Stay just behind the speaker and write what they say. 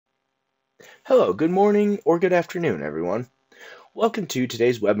Hello, good morning or good afternoon, everyone. Welcome to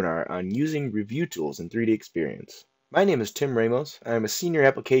today's webinar on using review tools in 3D Experience. My name is Tim Ramos. I am a senior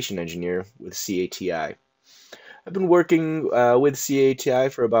application engineer with CATI. I've been working with CATI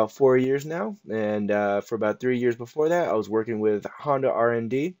for about 4 years now, and for about 3 years before that, I was working with Honda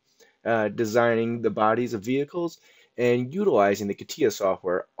R&D, designing the bodies of vehicles and utilizing the CATIA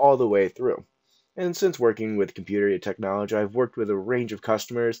software all the way through. And since working with computer technology, I've worked with a range of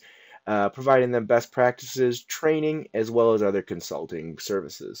customers, providing them best practices, training, as well as other consulting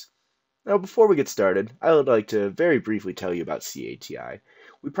services. Now, before we get started, I would like to very briefly tell you about CATI.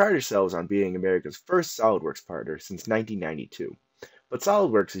 We pride ourselves on being America's first SolidWorks partner since 1992. But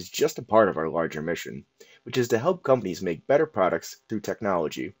SolidWorks is just a part of our larger mission, which is to help companies make better products through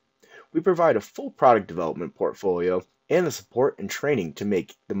technology. We provide a full product development portfolio and the support and training to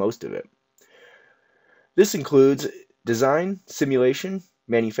make the most of it. This includes design, simulation,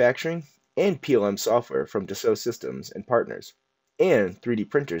 manufacturing, and PLM software from Dassault Systems and partners, and 3D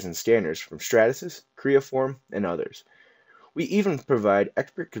printers and scanners from Stratasys, Creaform, and others. We even provide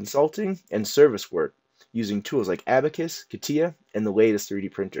expert consulting and service work using tools like Abacus, CATIA, and the latest 3D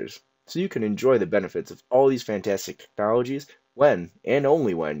printers, so you can enjoy the benefits of all these fantastic technologies when and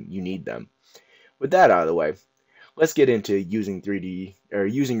only when you need them. With that out of the way, let's get into using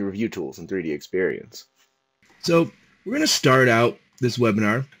review tools in 3D Experience. So we're going to start out this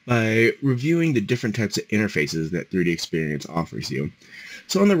webinar by reviewing the different types of interfaces that 3D Experience offers you.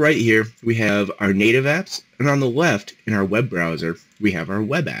 So on the right here, we have our native apps, and on the left, in our web browser, we have our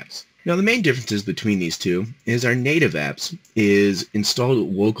web apps. Now the main differences between these two is our native apps is installed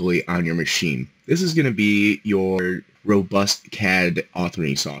locally on your machine. This is going to be your robust CAD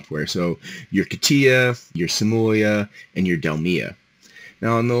authoring software, so your CATIA, your Simulia, and your Delmia.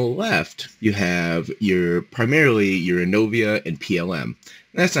 Now on the left, you have primarily your Innovia and PLM.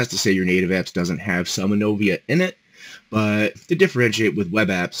 That's not to say your native apps doesn't have some Innovia in it, but to differentiate with web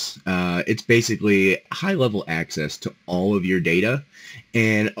apps, it's basically high-level access to all of your data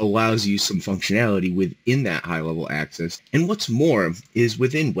and allows you some functionality within that high-level access. And what's more is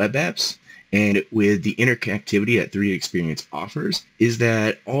within web apps, and with the interconnectivity that 3D Experience offers, is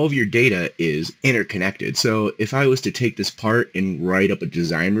that all of your data is interconnected. So if I was to take this part and write up a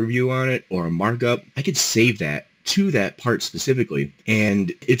design review on it or a markup, I could save that to that part specifically.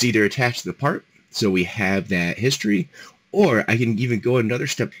 And it's either attached to the part, so we have that history, or I can even go another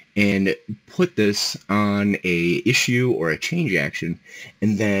step and put this on a issue or a change action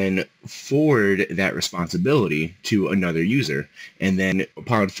and then forward that responsibility to another user. And then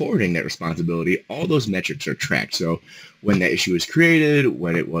upon forwarding that responsibility, all those metrics are tracked. So when that issue was created,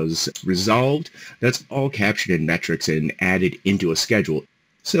 when it was resolved, that's all captured in metrics and added into a schedule.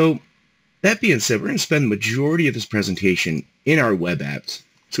 So that being said, we're going to spend the majority of this presentation in our web apps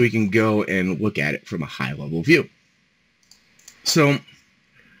so we can go and look at it from a high-level view. So we're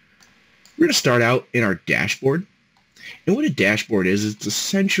going to start out in our dashboard. And what a dashboard is, it's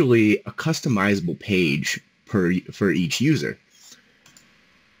essentially a customizable page for each user.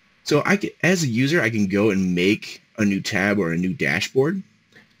 So as a user, I can go and make a new tab or a new dashboard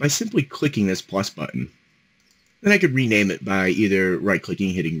by simply clicking this plus button. Then I could rename it by either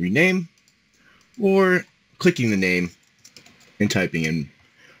right-clicking, hitting rename, or clicking the name and typing in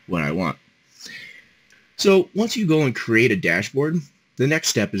what I want. So once you go and create a dashboard, the next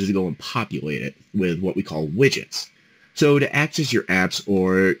step is to go and populate it with what we call widgets. So to access your apps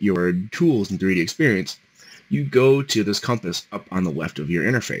or your tools in 3D Experience, you go to this compass up on the left of your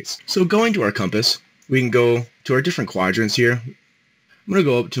interface. So going to our compass, we can go to our different quadrants here. I'm going to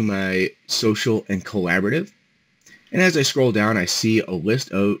go up to my social and collaborative. And as I scroll down, I see a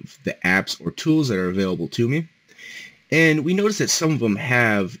list of the apps or tools that are available to me. And we notice that some of them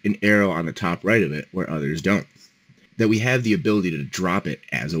have an arrow on the top right of it, where others don't. That we have the ability to drop it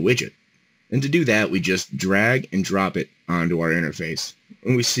as a widget. And to do that, we just drag and drop it onto our interface.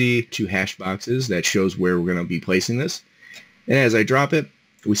 And we see two hash boxes that shows where we're going to be placing this. And as I drop it,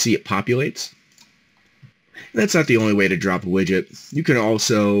 we see it populates. And that's not the only way to drop a widget. You can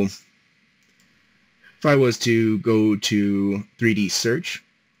also, if I was to go to 3D search,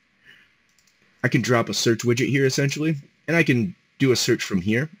 I can drop a search widget here essentially, and I can do a search from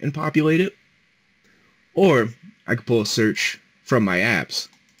here and populate it. Or I can pull a search from my apps.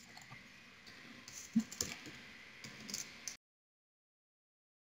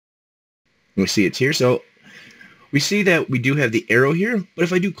 And we see it's here. So we see that we do have the arrow here, but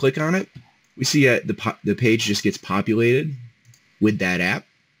if I do click on it, we see that the page just gets populated with that app.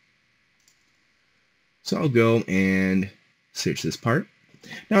 So I'll go and search this part.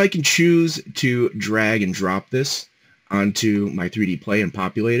 Now I can choose to drag and drop this onto my 3D play and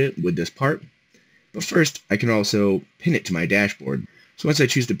populate it with this part. But first, I can also pin it to my dashboard. So once I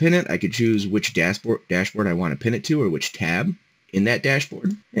choose to pin it, I can choose which dashboard I want to pin it to, or which tab in that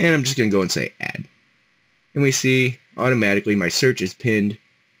dashboard. And I'm just going to go and say Add. And we see automatically my search is pinned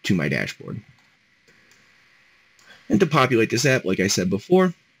to my dashboard. And to populate this app, like I said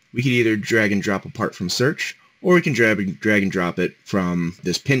before, we can either drag and drop a part from search, or we can drag and drop it from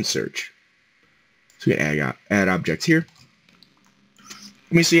this pin search. So we can add objects here.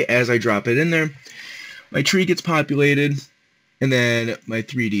 And we see as I drop it in there, my tree gets populated, and then my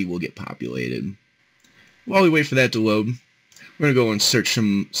 3D will get populated. While we wait for that to load, we're going to go and search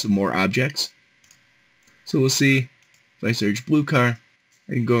some more objects. So we'll see if I search blue car,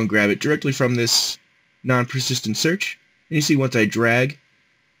 I can go and grab it directly from this non-persistent search. And you see once I drag,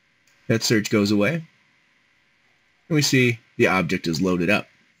 that search goes away. And we see the object is loaded up.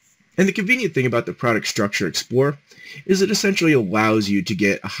 And the convenient thing about the Product Structure Explorer is it essentially allows you to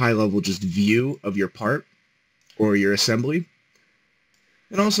get a high-level just view of your part or your assembly.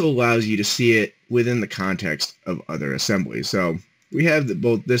 It also allows you to see it within the context of other assemblies. So we have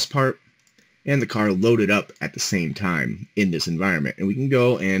both this part and the car loaded up at the same time in this environment. And we can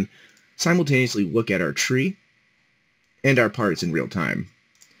go and simultaneously look at our tree and our parts in real time,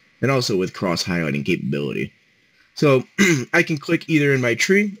 and also with cross-highlighting capability. So I can click either in my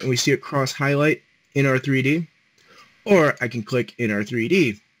tree and we see it cross-highlight in our 3D, or I can click in our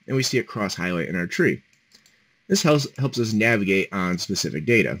 3D and we see it cross-highlight in our tree. This helps us navigate on specific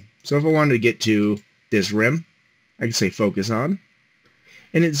data. So if I wanted to get to this rim, I can say focus on,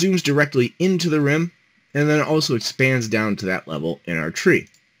 and it zooms directly into the rim, and then it also expands down to that level in our tree.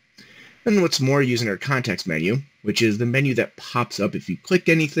 And what's more, using our context menu, which is the menu that pops up if you click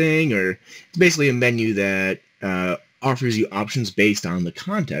anything, or it's basically a menu that offers you options based on the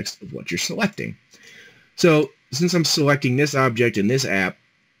context of what you're selecting. So since I'm selecting this object in this app,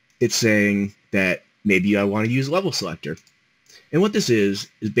 it's saying that maybe I want to use level selector. And what this is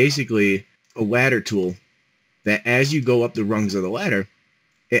basically a ladder tool that as you go up the rungs of the ladder,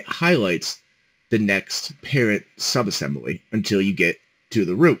 it highlights the next parent subassembly until you get to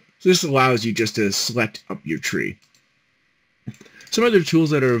the root. So this allows you just to select up your tree. Some other tools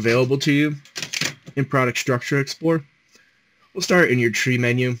that are available to you in Product Structure Explorer. We'll start in your tree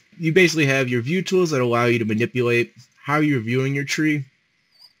menu. You basically have your view tools that allow you to manipulate how you're viewing your tree,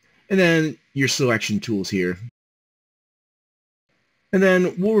 and then your selection tools here. And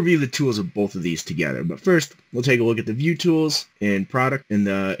then we'll review the tools of both of these together. But first, we'll take a look at the view tools in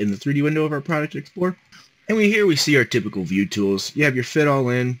the 3D window of our Product Explorer. And here we see our typical view tools. You have your fit all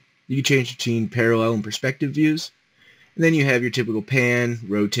in. You can change between parallel and perspective views. And then you have your typical pan,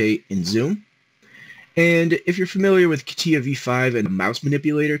 rotate, and zoom. And if you're familiar with CATIA V5 and mouse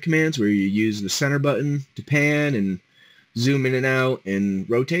manipulator commands, where you use the center button to pan and zoom in and out and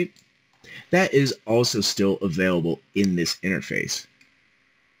rotate, that is also still available in this interface.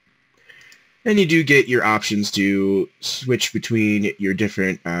 And you do get your options to switch between your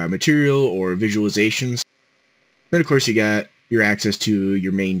different material or visualizations. Then of course you got your access to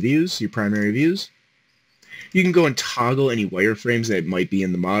your main views, your primary views. You can go and toggle any wireframes that might be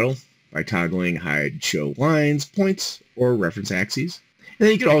in the model by toggling hide show lines, points, or reference axes. And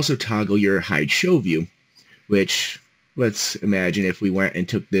then you could also toggle your hide show view, which, let's imagine if we went and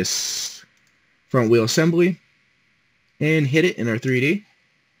took this front wheel assembly and hit it in our 3D.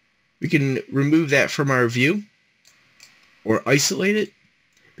 We can remove that from our view or isolate it,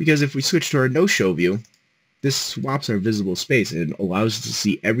 because if we switch to our no show view, this swaps our visible space and allows us to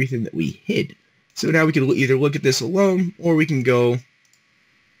see everything that we hid. So now we can either look at this alone, or we can go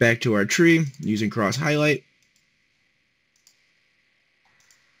back to our tree using cross highlight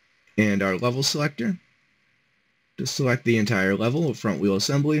and our level selector to select the entire level of front wheel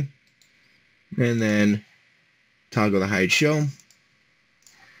assembly, and then toggle the hide show.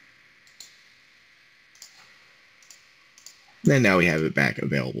 Then now we have it back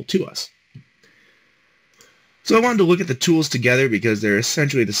available to us. So I wanted to look at the tools together because they're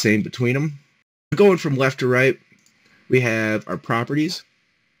essentially the same between them. Going from left to right, we have our properties,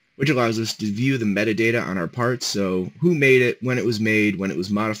 which allows us to view the metadata on our parts, so who made it, when it was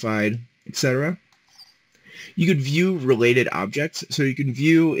modified, etc. You could view related objects, so you can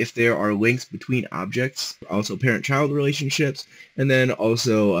view if there are links between objects, also parent-child relationships, and then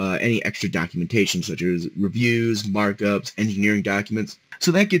also any extra documentation such as reviews, markups, engineering documents.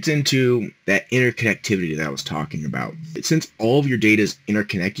 So that gets into that interconnectivity that I was talking about. Since all of your data is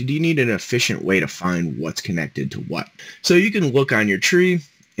interconnected, you need an efficient way to find what's connected to what. So you can look on your tree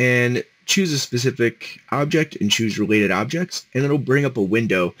and choose a specific object and choose related objects, and it'll bring up a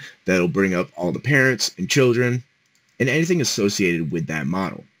window that'll bring up all the parents and children and anything associated with that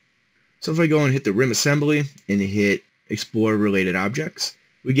model. So if I go and hit the rim assembly and hit explore related objects,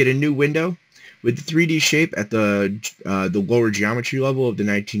 we get a new window with the 3D shape at the lower geometry level of the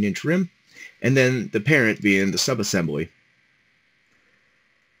 19-inch rim, and then the parent being the subassembly.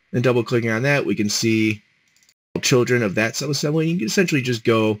 Then double clicking on that, we can see children of that subassembly. You can essentially just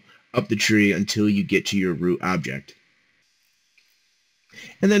go up the tree until you get to your root object.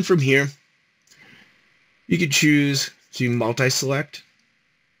 And then from here, you can choose to multi-select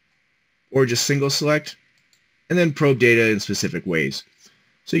or just single select, and then probe data in specific ways.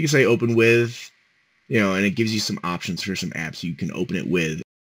 So you can say open with, and it gives you some options for some apps you can open it with.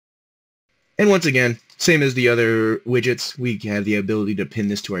 And once again, same as the other widgets, we have the ability to pin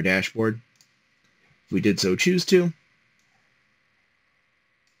this to our dashboard if we did so choose to.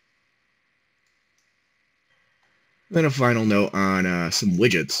 Then a final note on some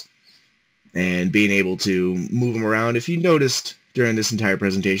widgets and being able to move them around. If you noticed during this entire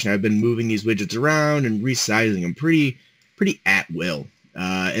presentation, I've been moving these widgets around and resizing them pretty at will.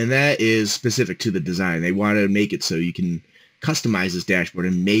 And that is specific to the design. They want to make it so you can customize this dashboard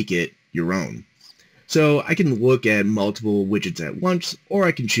and make it your own. So I can look at multiple widgets at once, or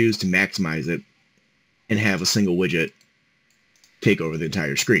I can choose to maximize it and have a single widget take over the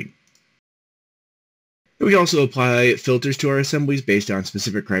entire screen. We can also apply filters to our assemblies based on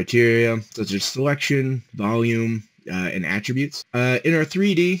specific criteria, such as selection, volume, and attributes. In our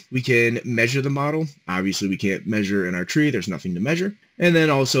 3D, we can measure the model. Obviously, we can't measure in our tree. There's nothing to measure. And then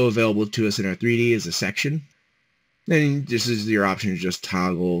also available to us in our 3D is a section. Then this is your option to just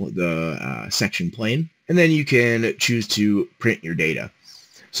toggle the section plane. And then you can choose to print your data.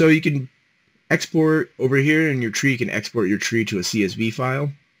 So you can export over here in your tree. You can export your tree to a CSV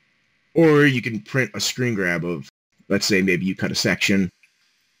file. Or you can print a screen grab of, let's say maybe you cut a section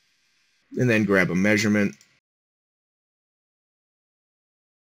and then grab a measurement.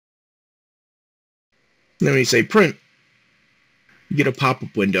 And then when you say print, you get a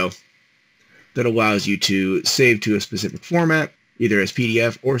pop-up window that allows you to save to a specific format, either as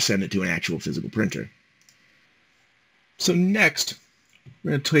PDF or send it to an actual physical printer. So next,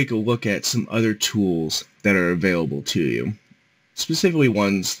 we're going to take a look at some other tools that are available to you, specifically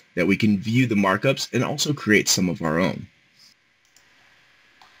ones that we can view the markups and also create some of our own.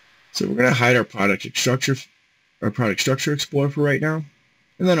 So we're going to hide our product structure explorer for right now,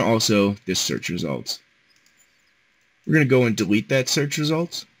 and then also this search results. We're going to go and delete that search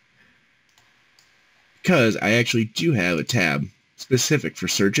results because I actually do have a tab specific for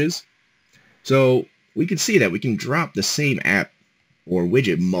searches. So we can see that we can drop the same app or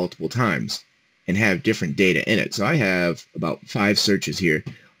widget multiple times and have different data in it. So I have about 5 searches here,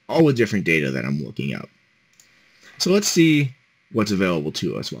 all with different data that I'm looking up. So let's see what's available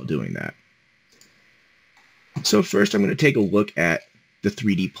to us while doing that. So first I'm going to take a look at the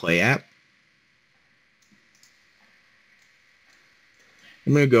 3D Play app.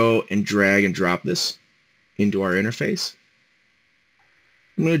 I'm going to go and drag and drop this into our interface.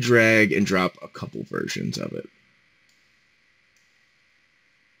 I'm going to drag and drop a couple versions of it.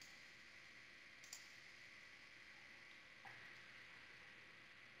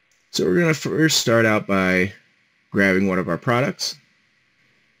 So we're going to first start out by grabbing one of our products.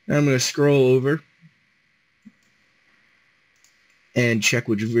 And I'm going to scroll over and check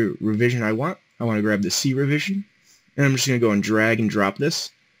which revision I want. I want to grab the C revision. And I'm just going to go and drag and drop this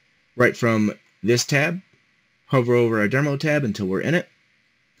right from this tab. Hover over our demo tab until we're in it.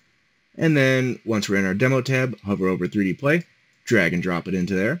 And then once we're in our demo tab, hover over 3D Play, drag and drop it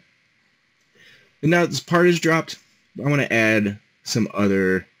into there. And now that this part is dropped, I want to add some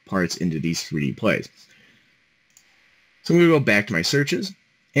other parts into these 3D plays. So I'm going to go back to my searches,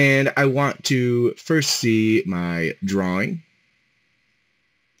 and I want to first see my drawing.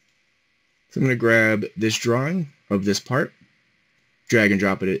 So I'm going to grab this drawing of this part, drag and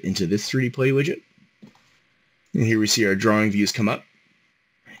drop it into this 3D Play widget. And here we see our drawing views come up.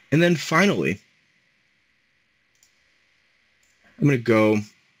 And then finally, I'm going to go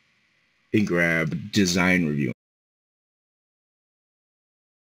and grab Design Review.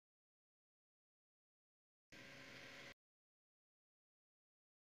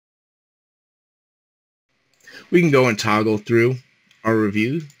 We can go and toggle through our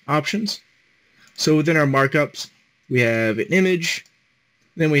review options. So within our markups, we have an image,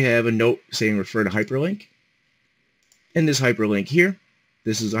 then we have a note saying refer to hyperlink. And this hyperlink here,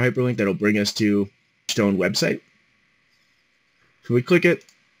 this is a hyperlink that will bring us to Stone website. So we click it,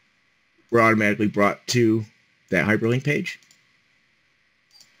 we're automatically brought to that hyperlink page.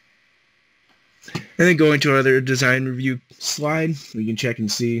 And then going to our other design review slide, we can check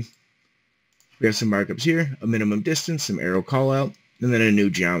and see We have some markups here, a minimum distance, some arrow callout, and then a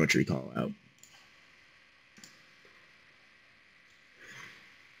new geometry callout.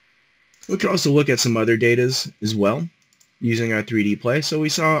 We can also look at some other datas as well using our 3D play. So we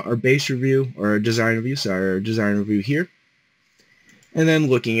saw our base review, or our design review, so our design review here. And then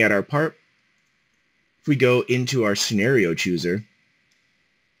looking at our part, if we go into our scenario chooser,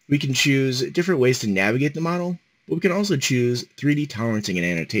 we can choose different ways to navigate the model, but we can also choose 3D tolerancing and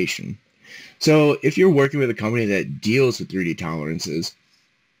annotation. So if you're working with a company that deals with 3D tolerances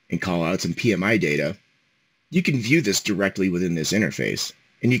and callouts and PMI data, you can view this directly within this interface,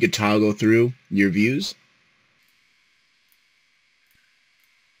 and you could toggle through your views.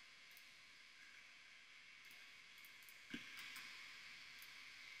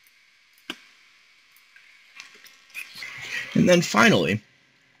 And then finally,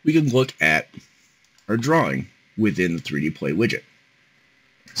 we can look at our drawing within the 3D Play widget.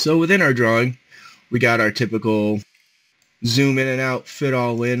 So within our drawing, we got our typical zoom in and out, fit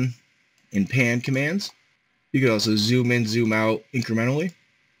all in, and pan commands. You could also zoom in, zoom out incrementally.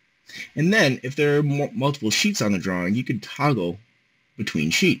 And then if there are multiple sheets on the drawing, you could toggle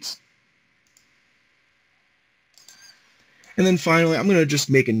between sheets. And then finally, I'm going to just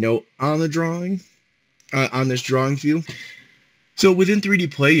make a note on the drawing, on this drawing view. So within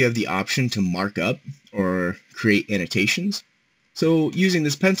 3D Play, you have the option to mark up or create annotations. So using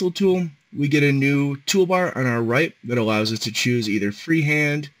this pencil tool, we get a new toolbar on our right that allows us to choose either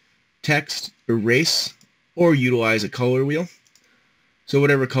freehand, text, erase, or utilize a color wheel. So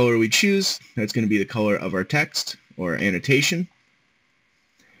whatever color we choose, that's going to be the color of our text or annotation.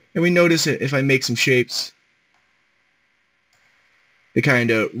 And we notice that if I make some shapes, it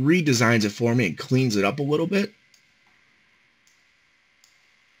kind of redesigns it for me and cleans it up a little bit.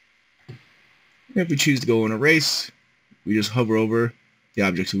 And if we choose to go and erase, we just hover over the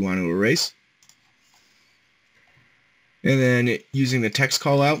objects we want to erase. And then using the text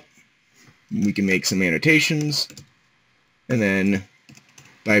callout, we can make some annotations. And then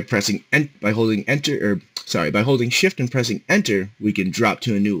by holding Shift and pressing Enter, we can drop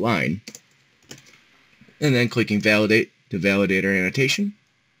to a new line. And then clicking Validate to validate our annotation.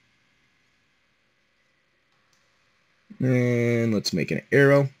 And let's make an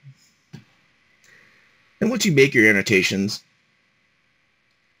arrow. And once you make your annotations,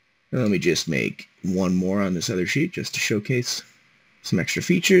 let me just make one more on this other sheet just to showcase some extra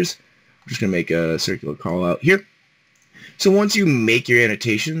features. I'm just going to make a circular call out here. So once you make your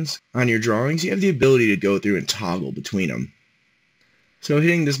annotations on your drawings, you have the ability to go through and toggle between them. So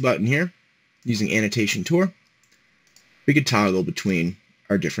hitting this button here, using Annotation Tour, we could toggle between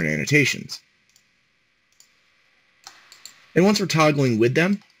our different annotations. And once we're toggling with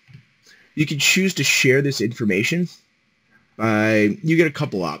them, you can choose to share this information you get a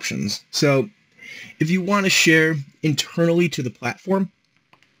couple options. So if you want to share internally to the platform,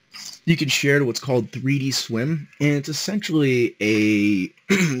 you can share to what's called 3D Swim, and it's essentially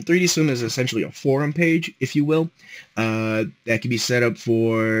 3D Swim is essentially a forum page, if you will, that can be set up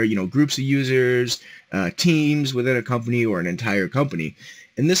for groups of users, teams within a company or an entire company,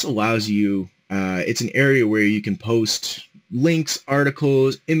 and this allows you. It's an area where you can post links,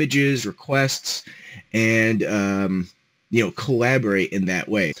 articles, images, requests, and collaborate in that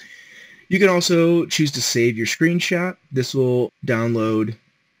way. You can also choose to save your screenshot. This will download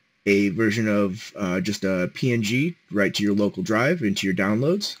a version of just a PNG right to your local drive into your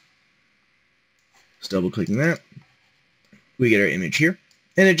downloads. Just double clicking that. We get our image here.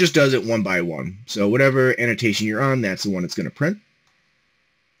 And it just does it one by one. So whatever annotation you're on, that's the one it's going to print.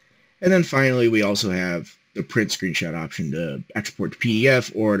 And then finally, we also have the print screenshot option to export to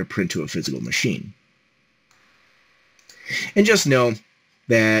PDF or to print to a physical machine. And just know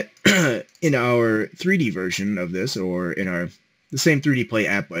that in our 3D version of this, or in the same 3D Play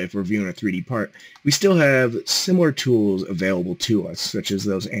app, if we're viewing a 3D part, we still have similar tools available to us, such as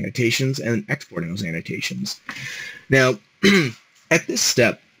those annotations and exporting those annotations. Now, at this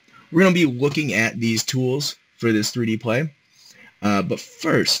step, we're going to be looking at these tools for this 3D Play. But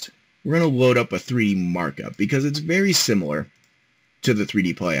first, we're going to load up a 3D markup because it's very similar to the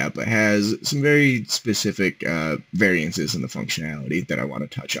 3D Play app. It has some very specific variances in the functionality that I want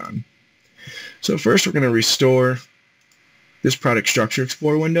to touch on. So first, we're going to restore this product structure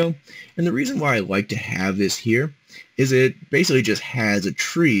explorer window. And the reason why I like to have this here is it basically just has a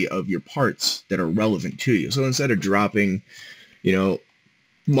tree of your parts that are relevant to you. So instead of dropping,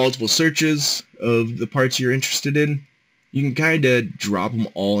 multiple searches of the parts you're interested in, you can kind of drop them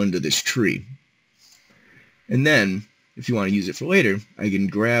all into this tree. And then, if you want to use it for later, I can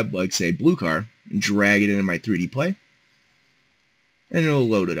grab, like, say, blue car and drag it into my 3D Play, and it'll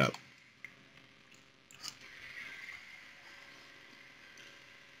load it up.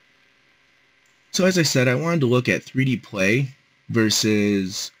 So as I said, I wanted to look at 3D Play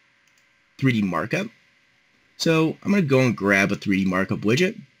versus 3D Markup. So I'm going to go and grab a 3D Markup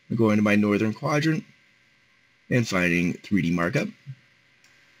widget. I'm going to my northern quadrant and finding 3D Markup.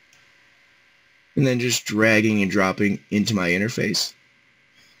 And then just dragging and dropping into my interface.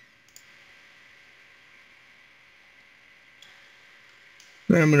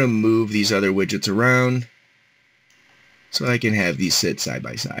 Then I'm going to move these other widgets around so I can have these sit side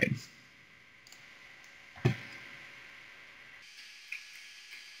by side.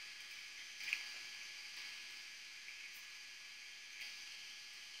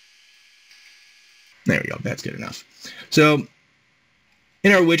 There we go, that's good enough. So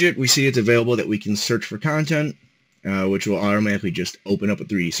in our widget, we see it's available that we can search for content, which will automatically just open up a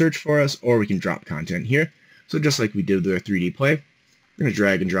 3D search for us, or we can drop content here. So just like we did with our 3D Play, we're going to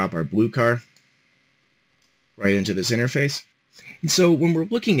drag and drop our blue car right into this interface. And so when we're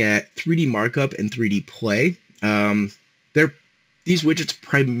looking at 3D Markup and 3D Play, these widgets'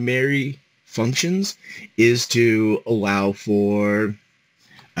 primary functions is to allow for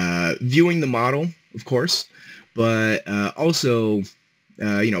viewing the model, of course, but also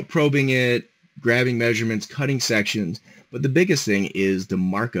probing it, grabbing measurements, cutting sections. But the biggest thing is the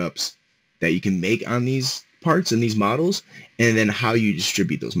markups that you can make on these parts and these models, and then how you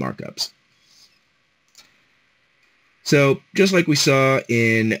distribute those markups. So just like we saw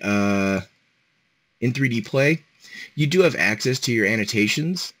in 3D Play, you do have access to your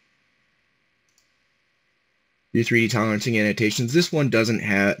annotations, your 3D tolerancing annotations. This one doesn't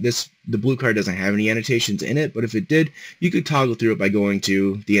have, the blue card doesn't have any annotations in it, but if it did, you could toggle through it by going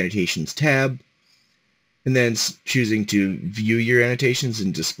to the annotations tab and then choosing to view your annotations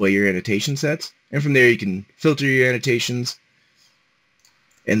and display your annotation sets. And from there you can filter your annotations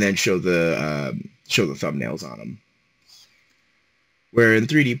and then show the thumbnails on them. Where in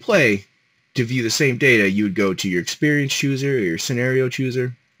 3D Play, to view the same data, you would go to your experience chooser or your scenario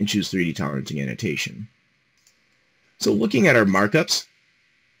chooser and choose 3D tolerancing annotation. So looking at our markups,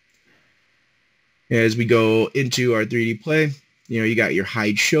 as we go into our 3D Play, you got your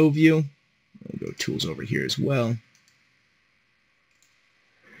hide show view. We'll go tools over here as well.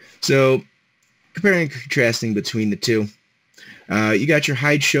 So comparing and contrasting between the two, you got your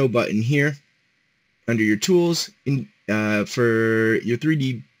hide show button here under your tools. For your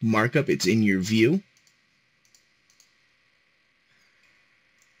 3D markup, it's in your view.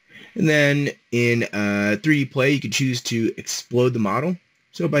 And then in 3D Play, you can choose to explode the model.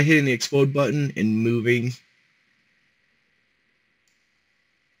 So by hitting the explode button and moving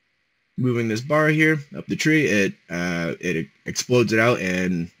this bar here up the tree, it explodes it out,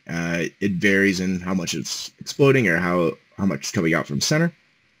 and it varies in how much it's exploding or how much is coming out from center.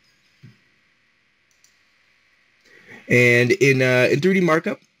 And in 3D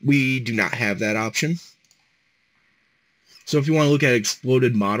Markup, we do not have that option. So if you want to look at an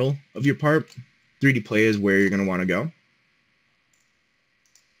exploded model of your part, 3D Play is where you're going to want to go.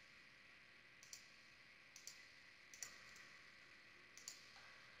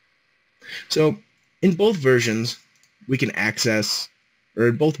 So in both versions, we can access, or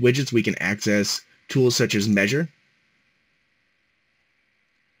in both widgets, we can access tools such as measure.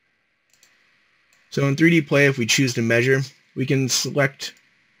 So in 3D Play, if we choose to measure, we can select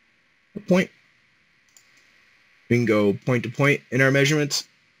a point. We can go point to point in our measurements.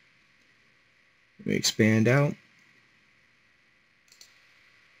 Let me expand out.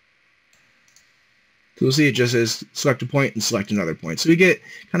 So we'll see it just says select a point and select another point. So we get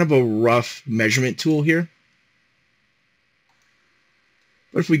kind of a rough measurement tool here.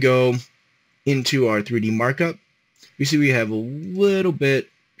 But if we go into our 3D markup, we see we have a little bit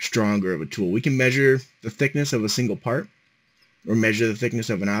stronger of a tool. We can measure the thickness of a single part or measure the thickness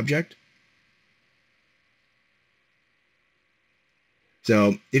of an object.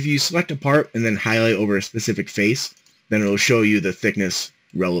 So if you select a part and then highlight over a specific face, then it'll show you the thickness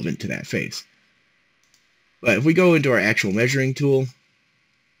relevant to that face. But if we go into our actual measuring tool,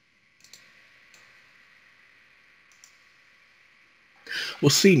 we'll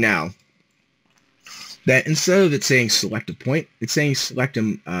see now that instead of it saying select a point, it's saying select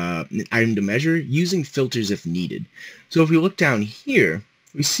an item to measure using filters if needed. So if we look down here,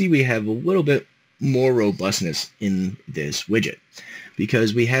 we see we have a little bit more robustness in this widget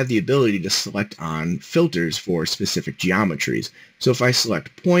because we have the ability to select on filters for specific geometries. So if I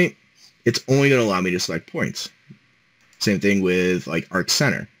select point, it's only going to allow me to select points. Same thing with like arc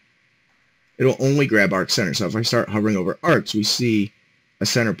center. It'll only grab arc center. So if I start hovering over arcs, we see a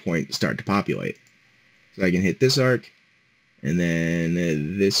center point start to populate. So I can hit this arc and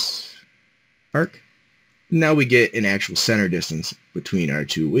then this arc. Now we get an actual center distance between our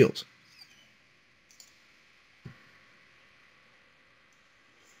two wheels.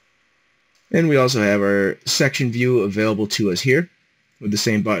 And we also have our section view available to us here with the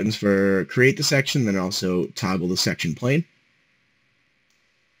same buttons for create the section, then also toggle the section plane.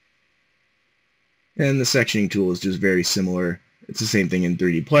 And the sectioning tool is just very similar. It's the same thing in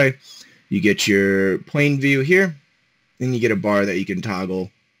 3D Play. You get your plane view here, and you get a bar that you can toggle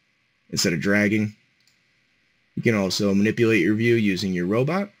instead of dragging. You can also manipulate your view using your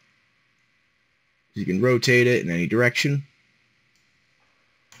robot. You can rotate it in any direction.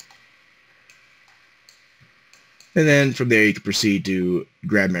 And then from there you can proceed to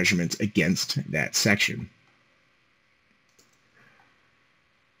grab measurements against that section.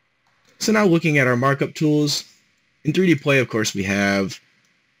 So now looking at our markup tools, in 3D Play, of course, we have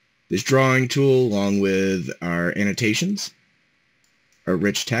this drawing tool along with our annotations, our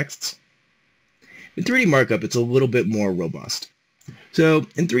rich texts. In 3D Markup, it's a little bit more robust. So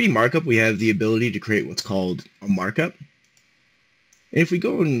in 3D Markup, we have the ability to create what's called a markup. And if we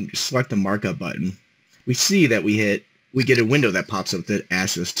go and select the markup button, we see that we get a window that pops up that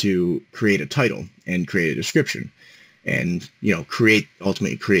asks us to create a title and create a description and,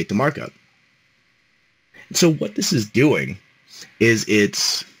 ultimately create the markup. So what this is doing is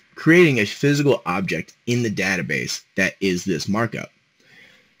it's creating a physical object in the database that is this markup.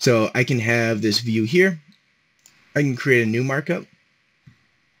 So I can have this view here. I can create a new markup.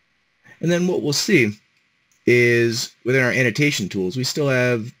 And then what we'll see is within our annotation tools, we still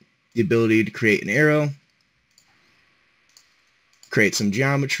have the ability to create an arrow, create some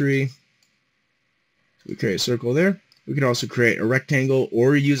geometry. So we create a circle there. We can also create a rectangle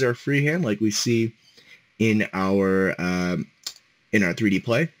or use our freehand like we see in our 3D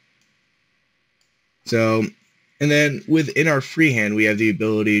Play. So, and then within our freehand, we have the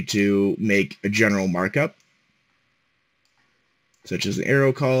ability to make a general markup, such as an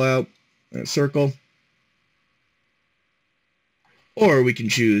arrow call out, a circle, or we can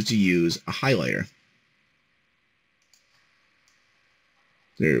choose to use a highlighter.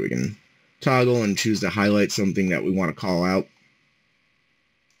 There we can toggle and choose to highlight something that we want to call out.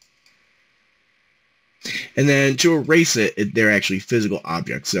 And then to erase it, they're actually physical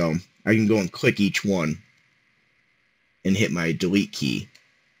objects. So I can go and click each one and hit my delete key,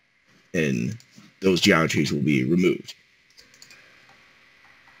 and those geometries will be removed.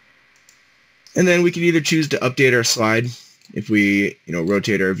 And then we can either choose to update our slide if we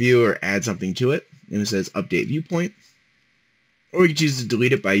rotate our view or add something to it, and it says update viewpoint. Or we can choose to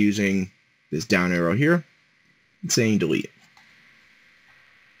delete it by using this down arrow here and saying delete.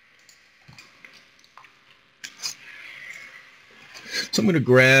 So I'm going to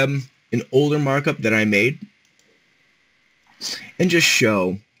grab an older markup that I made and just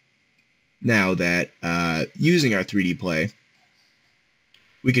show now that using our 3D Play,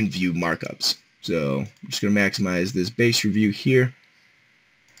 we can view markups. So I'm just going to maximize this base review here.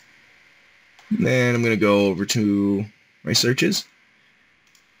 And then I'm going to go over to my searches.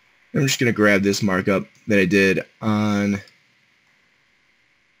 I'm just going to grab this markup that I did on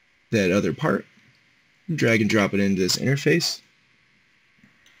that other part, drag and drop it into this interface.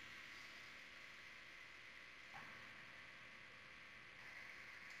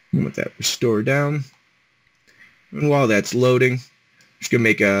 And let that restore down. And while that's loading, I'm just going to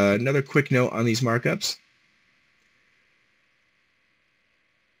make another quick note on these markups.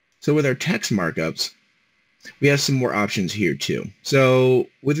 So with our text markups, we have some more options here too. So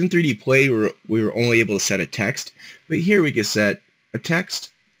within 3D Play, we were only able to set a text, but here we can set a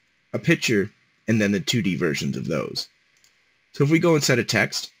text, a picture, and then the 2D versions of those. So if we go and set a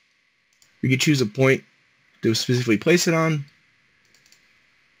text, we can choose a point to specifically place it on,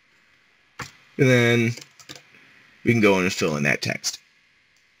 and then we can go in and fill in that text.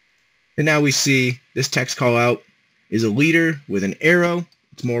 And now we see this text call out is a leader with an arrow.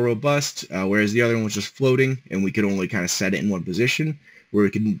 It's more robust, whereas the other one was just floating, and we could only kind of set it in one position, where we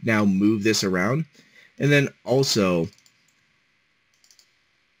can now move this around. And then also,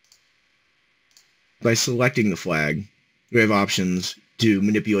 by selecting the flag, we have options to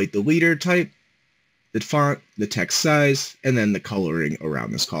manipulate the leader type, the font, the text size, and then the coloring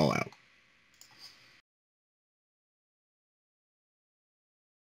around this call out.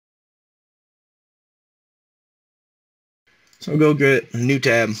 So I'll go get a new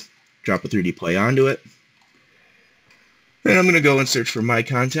tab, drop a 3D Play onto it, and I'm going to go and search for my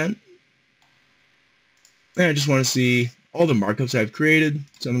content. And I just want to see all the markups I've created,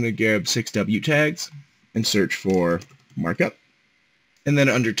 so I'm going to grab 6W tags and search for markup. And then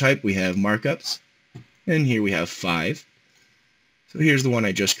under type we have markups, and here we have 5. So here's the one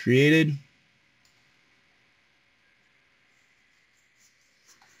I just created.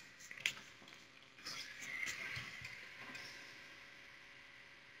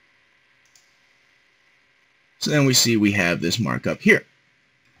 So then we see we have this markup here.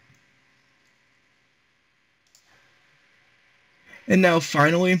 And now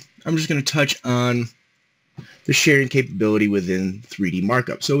finally, I'm just going to touch on the sharing capability within 3D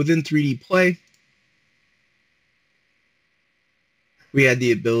markup. So within 3D Play, we had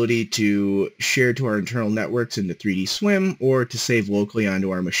the ability to share to our internal networks into 3D Swim or to save locally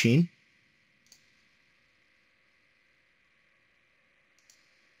onto our machine.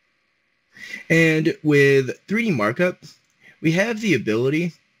 And with 3D markup, we have the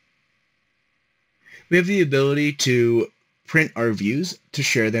ability to print our views to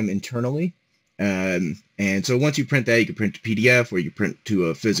share them internally. And so once you print that, you can print to PDF or you print to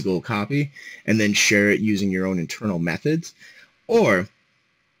a physical copy and then share it using your own internal methods. Or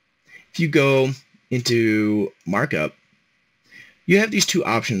if you go into markup, you have these two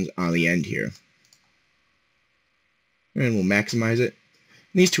options on the end here. And we'll maximize it.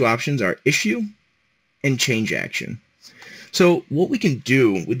 And these two options are issue and change action. So what we can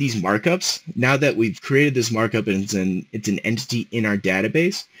do with these markups, now that we've created this markup and it's an entity in our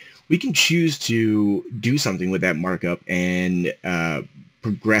database, we can choose to do something with that markup and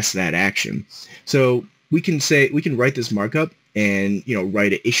progress that action. So we can write this markup and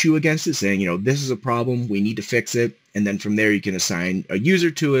write an issue against it saying, this is a problem, we need to fix it. And then from there you can assign a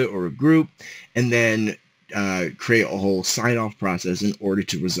user to it or a group and then create a whole sign-off process in order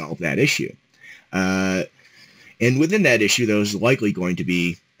to resolve that issue. And within that issue, there's likely going to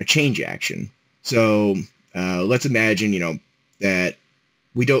be a change action. So let's imagine, that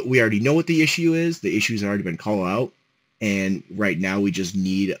we already know what the issue is. The issue's already been called out, and right now we just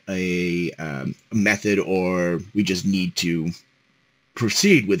need a method, or we just need to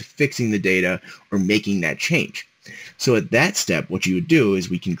proceed with fixing the data or making that change. So at that step, what you would do is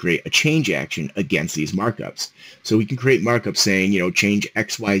we can create a change action against these markups. So we can create markups saying, change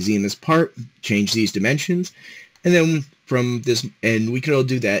X, Y, Z in this part, change these dimensions, and then from this, and we could all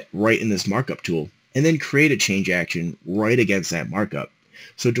do that right in this markup tool, and then create a change action right against that markup.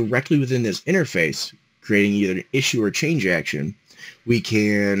 So directly within this interface, creating either an issue or change action, we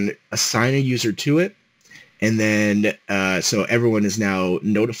can assign a user to it, and then so everyone is now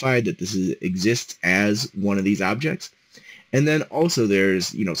notified that this exists as one of these objects. And then also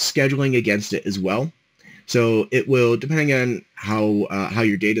there's scheduling against it as well. So it will, depending on how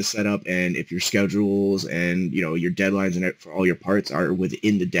your data is set up and if your schedules and your deadlines and for all your parts are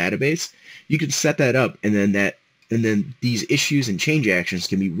within the database, you can set that up, and then these issues and change actions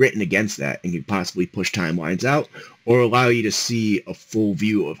can be written against that and can possibly push timelines out or allow you to see a full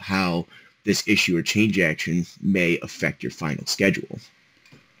view of how this issue or change action may affect your final schedule.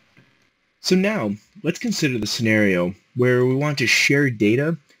 So now let's consider the scenario where we want to share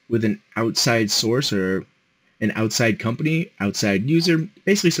data with an outside source or an outside company, outside user,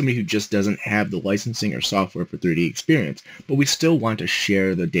 basically somebody who just doesn't have the licensing or software for 3DEXPERIENCE, but we still want to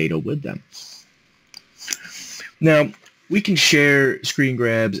share the data with them. Now, we can share screen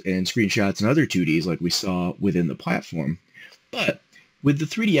grabs and screenshots and other 2Ds like we saw within the platform, but with the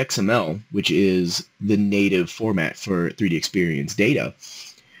 3D which is the native format for 3DEXPERIENCE data,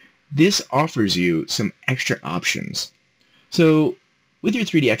 this offers you some extra options. So with your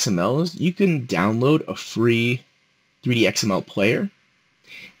 3D you can download a free 3D player.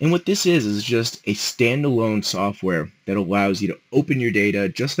 And what this is just a standalone software that allows you to open your data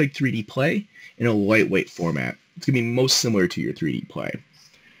just like 3D Play in a lightweight format. It's going to be most similar to your 3D Play.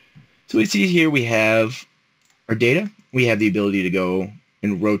 So we see here we have our data. We have the ability to go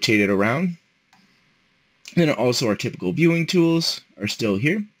and rotate it around. And then also our typical viewing tools are still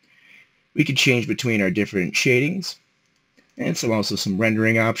here. We can change between our different shadings and also some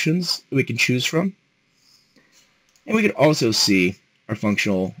rendering options that we can choose from. And we can also see our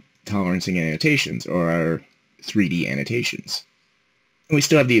functional tolerancing annotations or our 3D annotations. And we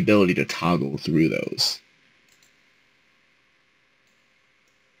still have the ability to toggle through those.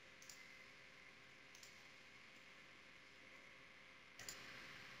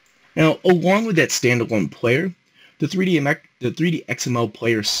 Now, along with that standalone player, the 3D XML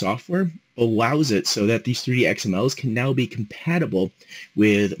player software allows it so that these 3D XMLs can now be compatible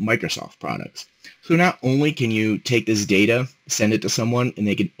with Microsoft products. So not only can you take this data, send it to someone, and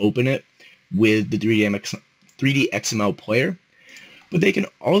they can open it with the 3D XML player, but you can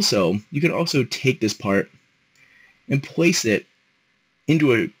also take this part and place it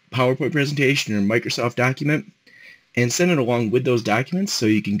into a PowerPoint presentation or Microsoft document and send it along with those documents so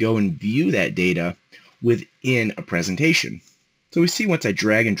you can go and view that data within a presentation. So we see once I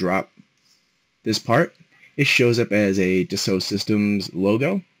drag and drop this part, it shows up as a Dassault Systems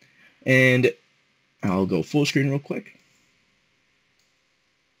logo. And I'll go full screen real quick.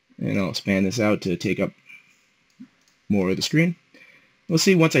 And I'll expand this out to take up more of the screen. We'll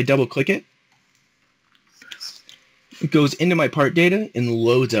see once I double click it, it goes into my part data and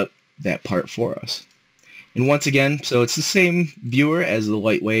loads up that part for us. And once again, so it's the same viewer as the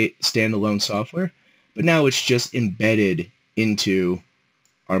lightweight standalone software, but now it's just embedded into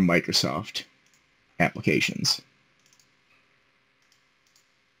our Microsoft applications.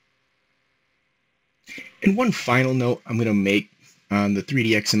 And one final note I'm going to make on the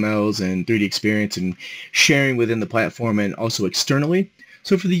 3D XMLs and 3D Experience and sharing within the platform and also externally.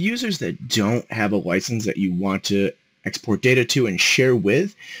 So for the users that don't have a license that you want to export data to and share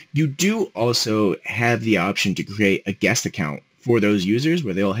with, you do also have the option to create a guest account for those users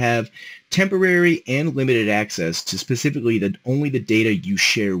where they'll have temporary and limited access to specifically only the data you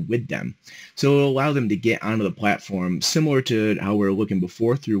share with them. So it'll allow them to get onto the platform similar to how we were looking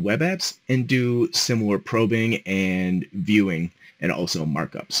before through web apps and do similar probing and viewing and also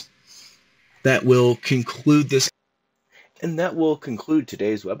markups. That will conclude this. And that will conclude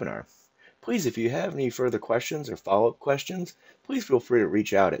today's webinar. Please, if you have any further questions or follow-up questions, please feel free to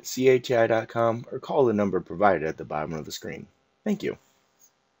reach out at cati.com or call the number provided at the bottom of the screen. Thank you.